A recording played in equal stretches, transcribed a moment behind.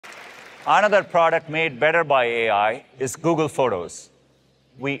Another product made better by AI is Google Photos.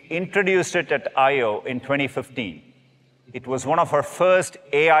 We introduced it at I/O in 2015. It was one of our first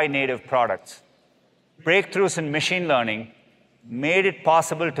AI-native products. Breakthroughs in machine learning made it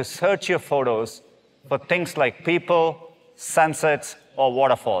possible to search your photos for things like people, sunsets, or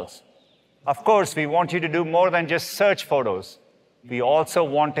waterfalls. Of course, we want you to do more than just search photos. We also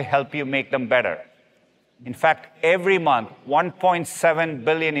want to help you make them better. In fact, every month, 1.7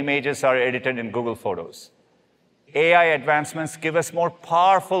 billion images are edited in Google Photos. AI advancements give us more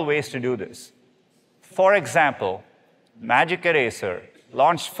powerful ways to do this. For example, Magic Eraser,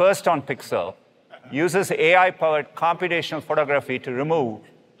 launched first on Pixel, uses AI-powered computational photography to remove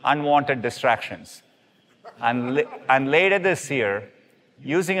unwanted distractions. And later this year,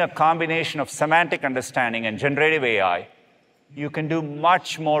 using a combination of semantic understanding and generative AI, you can do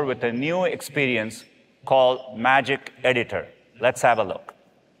much more with a new experience called Magic Editor. Let's have a look.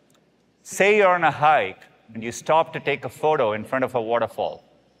 Say you're on a hike and you stop to take a photo in front of a waterfall.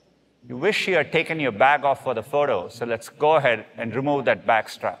 You wish you had taken your bag off for the photo, so let's go ahead and remove that bag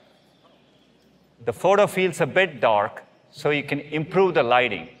strap. The photo feels a bit dark, so you can improve the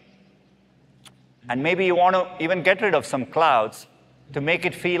lighting. And maybe you want to even get rid of some clouds to make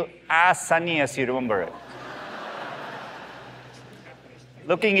it feel as sunny as you remember it.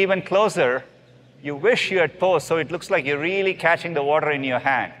 Looking even closer, you wish you had posed so it looks like you're really catching the water in your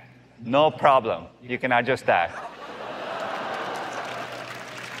hand. No problem. You can adjust that.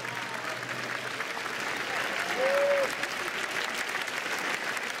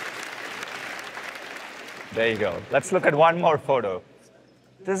 There you go. Let's look at one more photo.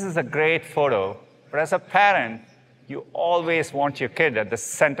 This is a great photo, but as a parent, you always want your kid at the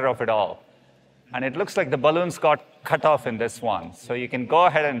center of it all. And it looks like the balloons got cut off in this one. So you can go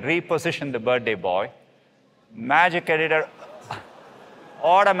ahead and reposition the birthday boy. Magic Editor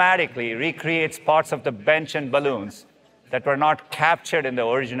automatically recreates parts of the bench and balloons that were not captured in the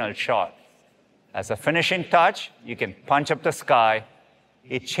original shot. As a finishing touch, you can punch up the sky.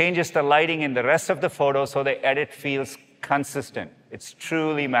 It changes the lighting in the rest of the photo so the edit feels consistent. It's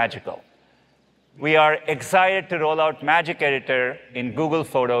truly magical. We are excited to roll out Magic Editor in Google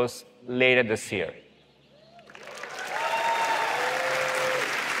Photos later this year.